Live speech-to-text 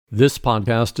This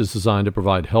podcast is designed to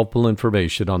provide helpful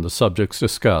information on the subjects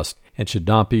discussed and should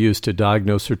not be used to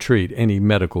diagnose or treat any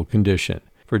medical condition.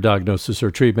 For diagnosis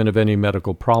or treatment of any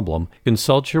medical problem,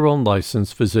 consult your own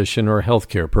licensed physician or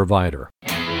healthcare provider.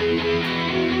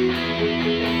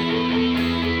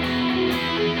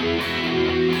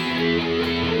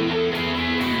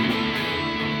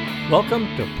 Welcome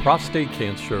to Prostate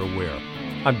Cancer Aware.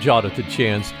 I'm Jonathan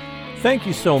Chance. Thank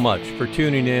you so much for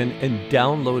tuning in and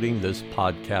downloading this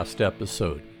podcast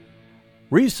episode.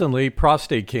 Recently,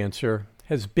 prostate cancer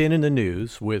has been in the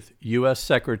news with U.S.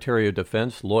 Secretary of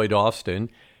Defense Lloyd Austin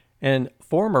and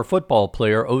former football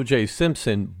player O.J.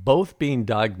 Simpson both being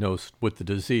diagnosed with the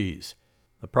disease.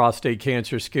 The prostate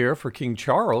cancer scare for King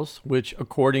Charles, which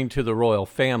according to the royal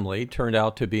family turned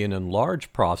out to be an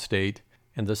enlarged prostate,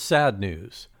 and the sad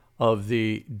news of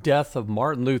the death of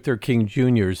Martin Luther King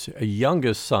Jr.'s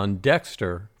youngest son,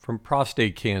 Dexter, from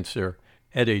prostate cancer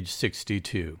at age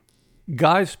 62.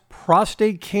 Guys,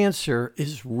 prostate cancer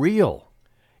is real.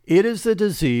 It is a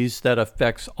disease that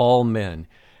affects all men,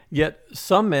 yet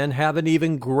some men have an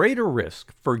even greater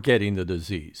risk for getting the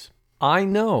disease. I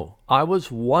know, I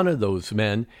was one of those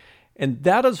men, and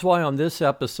that is why on this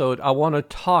episode I want to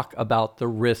talk about the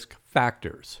risk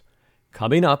factors.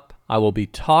 Coming up, I will be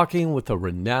talking with a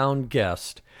renowned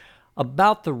guest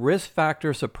about the risk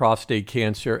factors of prostate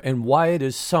cancer and why it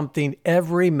is something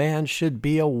every man should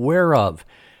be aware of.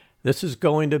 This is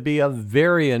going to be a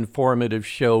very informative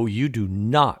show you do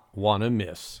not want to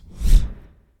miss.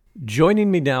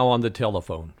 Joining me now on the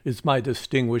telephone is my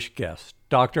distinguished guest,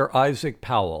 Dr. Isaac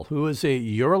Powell, who is a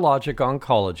urologic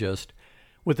oncologist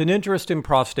with an interest in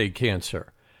prostate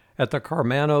cancer at the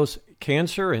Karmanos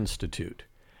Cancer Institute.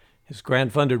 His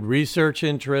grant-funded research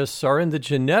interests are in the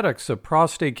genetics of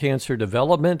prostate cancer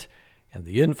development and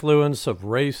the influence of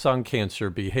race on cancer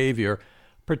behavior,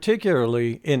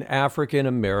 particularly in African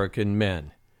American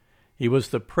men. He was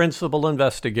the principal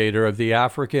investigator of the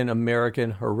African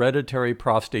American Hereditary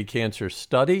Prostate Cancer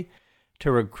Study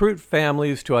to recruit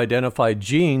families to identify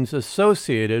genes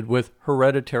associated with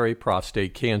hereditary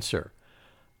prostate cancer.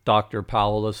 Dr.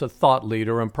 Powell is a thought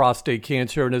leader in prostate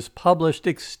cancer and has published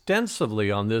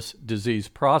extensively on this disease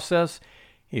process.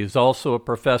 He is also a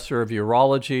professor of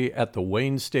urology at the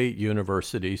Wayne State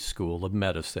University School of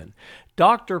Medicine.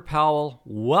 Dr. Powell,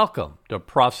 welcome to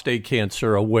Prostate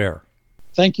Cancer Aware.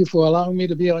 Thank you for allowing me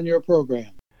to be on your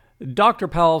program. Dr.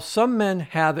 Powell, some men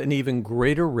have an even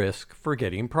greater risk for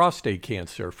getting prostate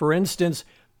cancer. For instance,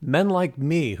 men like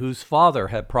me, whose father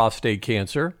had prostate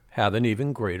cancer, have an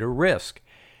even greater risk.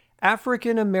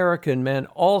 African American men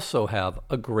also have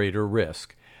a greater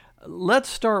risk. Let's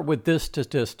start with this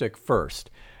statistic first.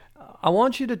 I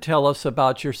want you to tell us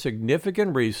about your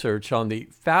significant research on the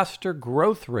faster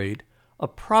growth rate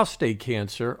of prostate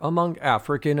cancer among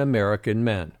African American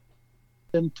men.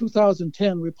 In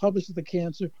 2010, we published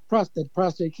that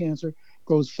prostate cancer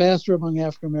grows faster among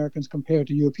African Americans compared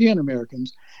to European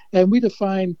Americans, and we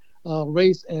define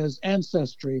race as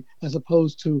ancestry as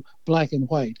opposed to black and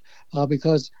white,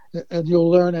 because and you'll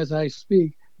learn as I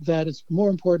speak that it's more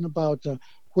important about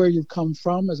where you come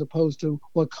from as opposed to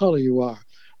what color you are.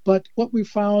 But what we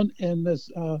found in this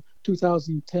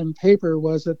 2010 paper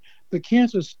was that the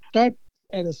cancers start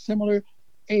at a similar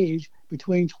age.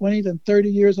 Between 20 and 30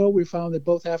 years old, we found that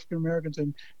both African Americans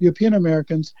and European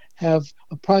Americans have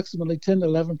approximately 10 to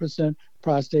 11%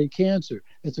 prostate cancer.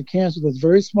 It's a cancer that's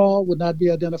very small, would not be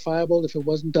identifiable if it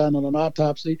wasn't done on an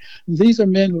autopsy. And these are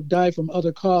men who died from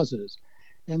other causes.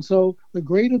 And so the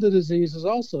grade of the disease is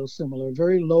also similar,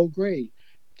 very low grade.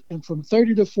 And from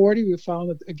 30 to 40, we found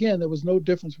that, again, there was no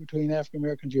difference between African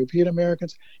Americans and European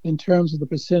Americans in terms of the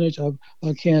percentage of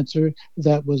cancer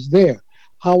that was there.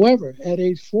 However, at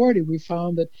age 40, we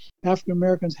found that African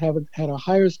Americans had a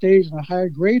higher stage and a higher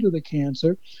grade of the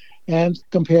cancer and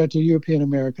compared to European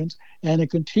Americans, and it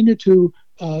continued to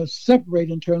separate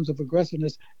in terms of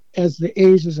aggressiveness as the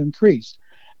ages increased.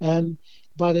 And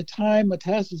by the time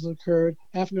metastasis occurred,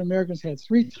 African Americans had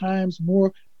 3 times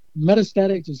more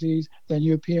metastatic disease than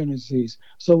European disease.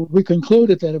 So we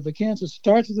concluded that if the cancer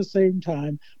starts at the same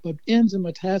time but ends in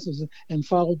metastasis and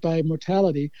followed by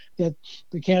mortality, that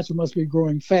the cancer must be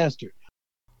growing faster.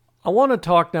 I want to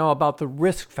talk now about the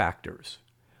risk factors.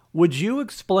 Would you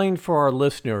explain for our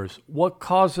listeners what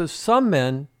causes some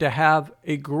men to have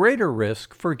a greater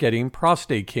risk for getting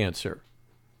prostate cancer?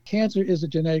 Cancer is a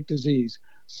genetic disease.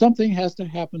 Something has to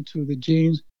happen to the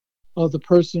genes of the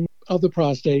person of the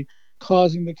prostate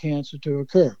causing the cancer to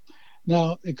occur.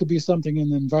 Now, it could be something in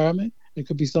the environment. It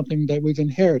could be something that we've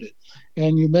inherited.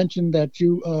 And you mentioned that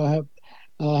you have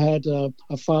had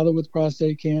a father with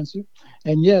prostate cancer.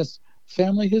 And yes,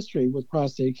 family history with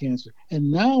prostate cancer. And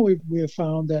now we have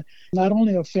found that not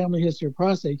only a family history of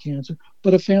prostate cancer,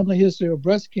 but a family history of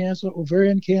breast cancer,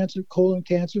 ovarian cancer, colon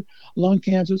cancer, lung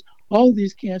cancers. All of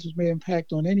these cancers may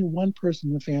impact on any one person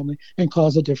in the family and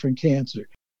cause a different cancer.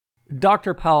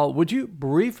 Dr. Powell, would you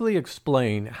briefly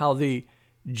explain how the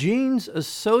genes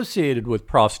associated with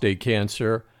prostate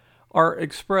cancer are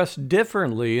expressed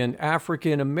differently in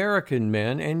African American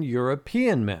men and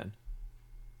European men?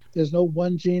 There's no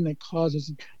one gene that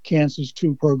causes cancers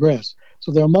to progress.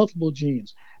 So there are multiple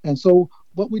genes. And so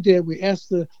what we did, we asked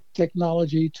the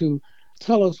technology to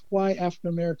tell us why African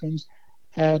Americans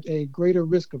had a greater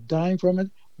risk of dying from it,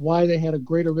 why they had a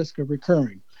greater risk of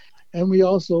recurring. And we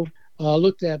also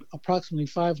looked at approximately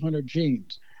 500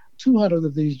 genes. 200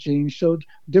 of these genes showed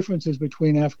differences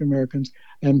between African Americans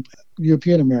and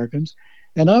European Americans.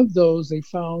 And of those, they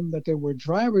found that there were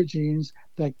driver genes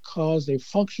that caused a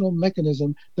functional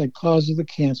mechanism that causes the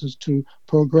cancers to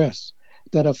progress,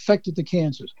 that affected the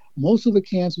cancers. Most of the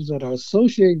cancers that are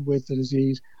associated with the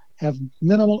disease have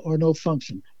minimal or no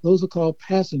function. Those are called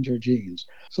passenger genes.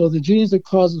 So the genes that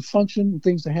cause the function and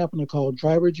things that happen are called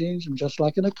driver genes. And just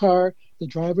like in a car, the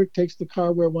driver takes the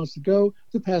car where it wants to go,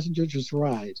 the passenger just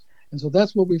rides. And so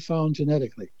that's what we found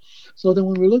genetically. So then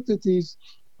when we looked at these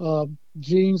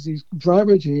genes, these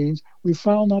driver genes, we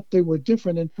found out they were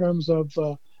different in terms of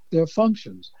their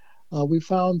functions. We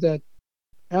found that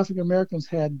African Americans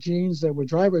had genes that were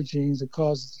driver genes that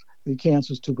caused the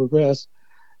cancers to progress,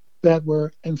 that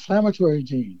were inflammatory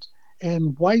genes.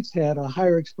 And whites had a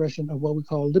higher expression of what we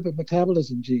call lipid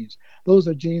metabolism genes. Those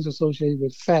are genes associated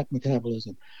with fat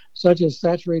metabolism, such as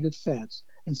saturated fats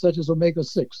and such as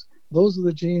omega-6. Those are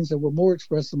the genes that were more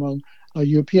expressed among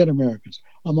European Americans.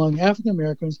 Among African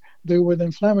Americans, there were the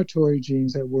inflammatory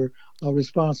genes that were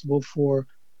responsible for,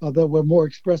 that were more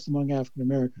expressed among African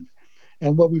Americans.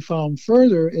 And what we found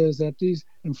further is that these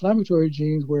inflammatory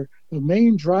genes were the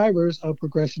main drivers of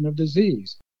progression of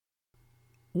disease.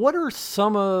 What are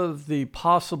some of the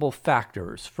possible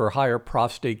factors for higher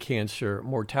prostate cancer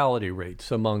mortality rates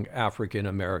among African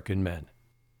American men?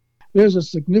 There's a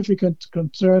significant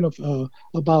concern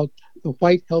about the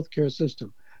white healthcare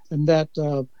system, and that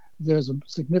there's a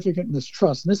significant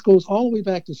mistrust. And this goes all the way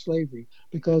back to slavery,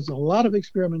 because a lot of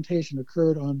experimentation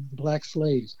occurred on black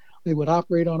slaves. They would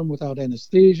operate on them without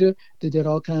anesthesia. They did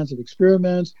all kinds of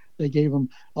experiments. They gave them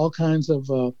all kinds of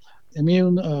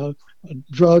immune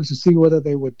drugs to see whether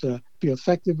they would be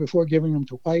effective before giving them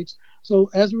to whites. So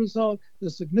as a result,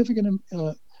 there's significant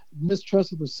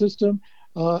mistrust of the system,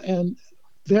 and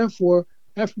therefore,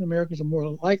 African Americans are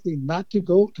more likely not to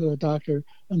go to a doctor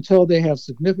until they have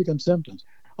significant symptoms.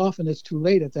 Often it's too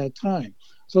late at that time.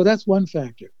 So that's one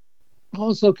factor.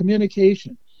 Also,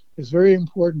 communication is very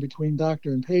important between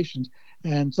doctor and patient.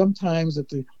 And sometimes if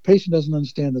the patient doesn't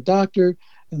understand the doctor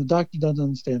and the doctor doesn't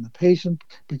understand the patient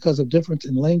because of difference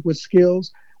in language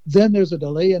skills, then there's a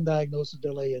delay in diagnosis,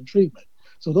 delay in treatment.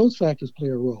 So those factors play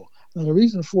a role. Now, the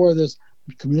reason for this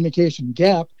communication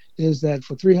gap is that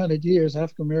for 300 years,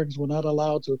 African Americans were not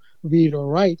allowed to read or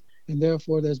write, and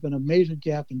therefore there's been a major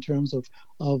gap in terms of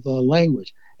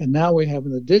language. And now we're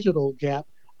having a digital gap,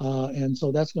 and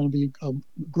so that's going to be a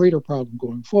greater problem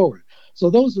going forward. So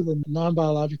those are the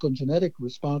non-biological and genetic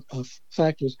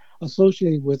factors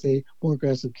associated with a more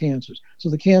aggressive cancers. So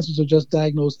the cancers are just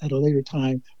diagnosed at a later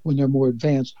time when they're more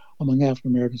advanced among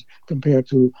African Americans compared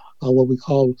to what we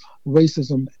call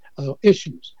racism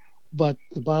issues. But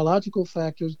the biological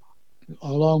factors,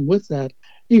 along with that,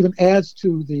 even adds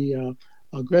to the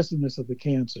aggressiveness of the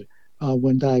cancer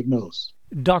when diagnosed.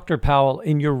 Dr. Powell,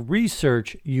 in your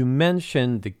research, you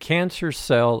mentioned the cancer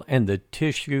cell and the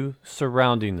tissue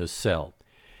surrounding the cell.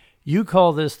 You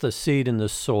call this the seed in the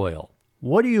soil.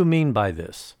 What do you mean by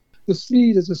this? The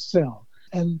seed is a cell,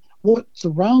 and what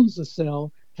surrounds the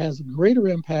cell has a greater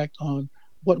impact on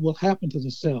what will happen to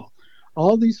the cell.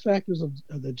 All these factors of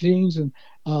the genes and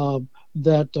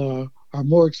that are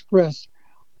more expressed,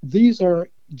 these are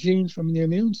genes from the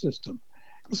immune system.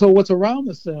 So what's around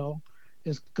the cell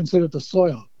is considered the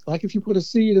soil. Like if you put a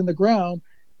seed in the ground,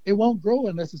 it won't grow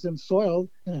unless it's in soil,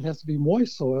 and it has to be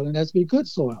moist soil, and it has to be good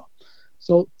soil.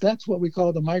 So that's what we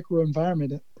call the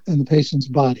microenvironment in the patient's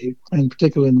body, and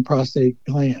particularly in the prostate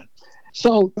gland.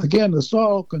 So again, the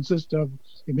soil consists of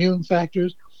immune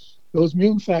factors. Those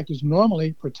immune factors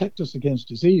normally protect us against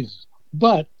diseases,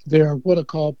 but there are what are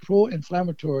called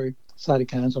pro-inflammatory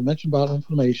cytokines. I mentioned about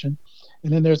inflammation,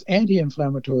 and then there's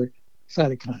anti-inflammatory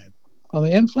cytokines. Well,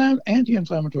 the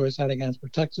anti-inflammatory cytokines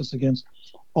protect us against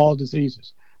all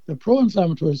diseases. The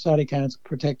pro-inflammatory cytokines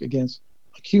protect against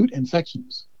acute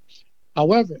infections.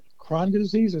 However, chronic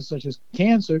diseases such as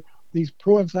cancer, these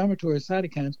pro-inflammatory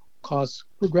cytokines cause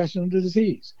progression of the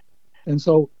disease. And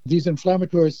so these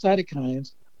inflammatory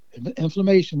cytokines,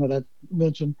 inflammation that I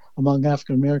mentioned among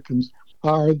African Americans,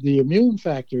 are the immune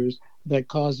factors that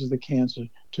causes the cancer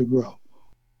to grow.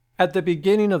 At the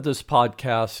beginning of this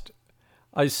podcast,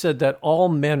 I said that all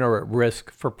men are at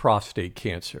risk for prostate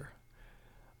cancer.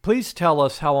 Please tell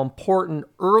us how important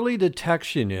early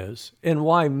detection is and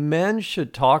why men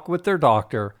should talk with their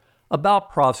doctor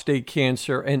about prostate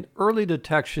cancer and early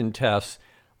detection tests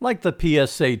like the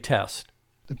PSA test.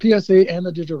 The PSA and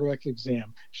the digital rectal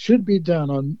exam should be done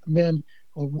on men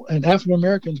and African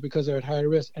Americans because they're at higher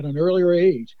risk at an earlier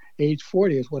age. Age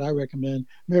 40 is what I recommend.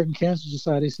 American Cancer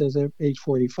Society says at age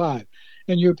 45,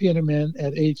 and European men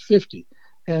at age 50.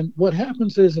 And what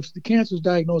happens is if the cancer is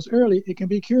diagnosed early, it can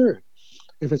be cured.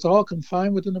 If it's all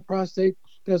confined within the prostate,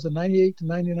 there's a 98 to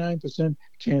 99%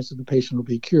 chance that the patient will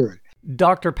be cured.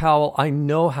 Dr. Powell, I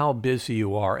know how busy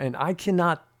you are, and I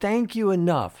cannot thank you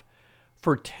enough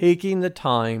for taking the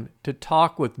time to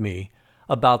talk with me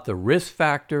about the risk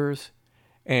factors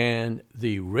and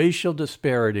the racial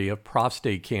disparity of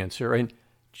prostate cancer and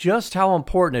just how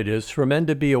important it is for men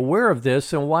to be aware of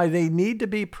this and why they need to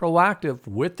be proactive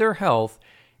with their health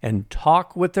and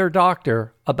talk with their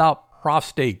doctor about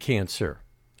prostate cancer.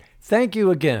 Thank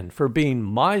you again for being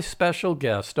my special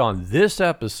guest on this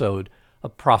episode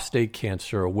of Prostate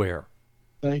Cancer Aware.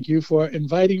 Thank you for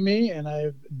inviting me, and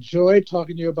I've enjoyed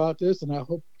talking to you about this, and I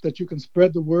hope that you can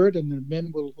spread the word and the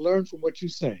men will learn from what you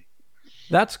say.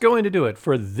 That's going to do it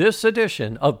for this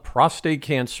edition of Prostate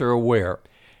Cancer Aware.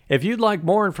 If you'd like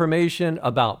more information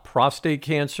about prostate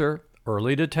cancer,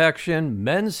 early detection,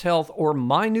 men's health, or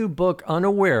my new book,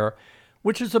 Unaware,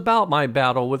 which is about my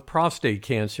battle with prostate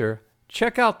cancer,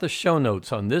 check out the show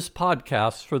notes on this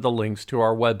podcast for the links to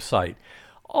our website.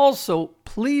 Also,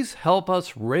 please help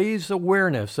us raise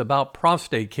awareness about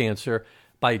prostate cancer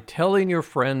by telling your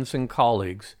friends and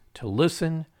colleagues to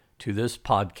listen to this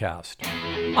podcast.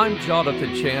 I'm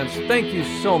Jonathan Chance. Thank you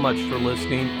so much for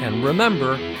listening. And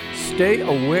remember, stay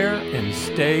aware and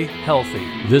stay healthy.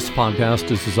 This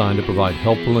podcast is designed to provide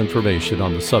helpful information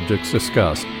on the subjects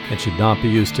discussed and should not be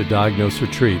used to diagnose or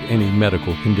treat any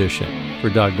medical condition. For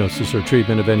diagnosis or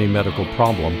treatment of any medical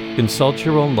problem, consult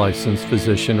your own licensed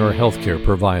physician or healthcare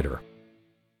provider.